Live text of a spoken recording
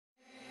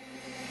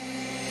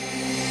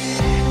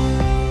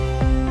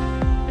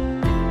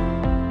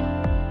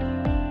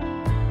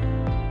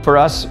For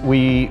us,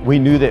 we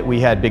knew that we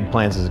had big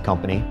plans as a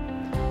company,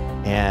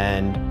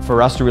 and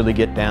for us to really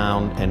get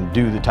down and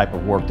do the type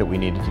of work that we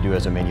needed to do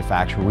as a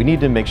manufacturer, we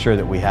needed to make sure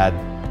that we had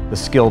the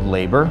skilled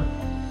labor.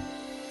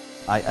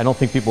 I don't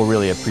think people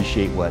really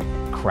appreciate what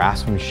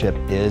craftsmanship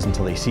is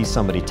until they see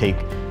somebody take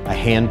a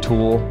hand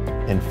tool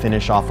and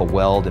finish off a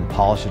weld and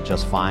polish it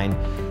just fine.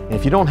 And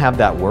if you don't have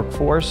that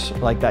workforce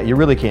like that, you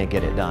really can't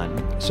get it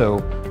done. So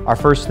our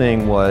first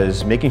thing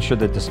was making sure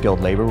that the skilled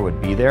labor would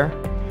be there.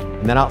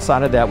 And then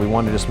outside of that, we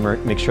wanted to just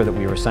make sure that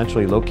we were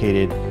essentially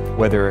located,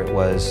 whether it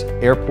was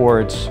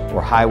airports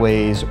or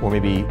highways or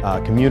maybe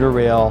commuter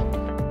rail.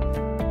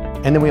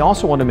 And then we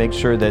also wanted to make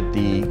sure that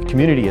the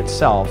community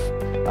itself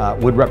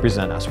would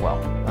represent us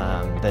well.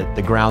 That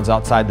the grounds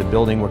outside the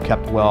building were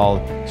kept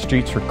well,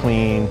 streets were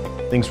clean,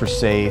 things were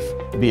safe.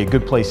 It'd be a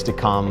good place to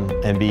come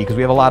and be, because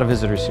we have a lot of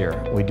visitors here.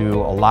 We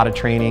do a lot of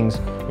trainings,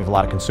 we have a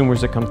lot of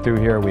consumers that come through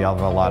here, we have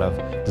a lot of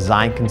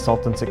design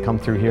consultants that come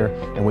through here,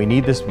 and we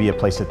need this to be a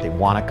place that they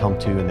want to come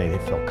to and they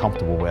feel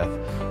comfortable with.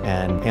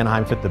 And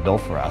Anaheim fit the bill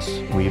for us.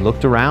 We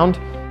looked around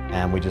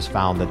and we just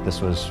found that this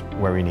was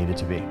where we needed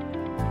to be.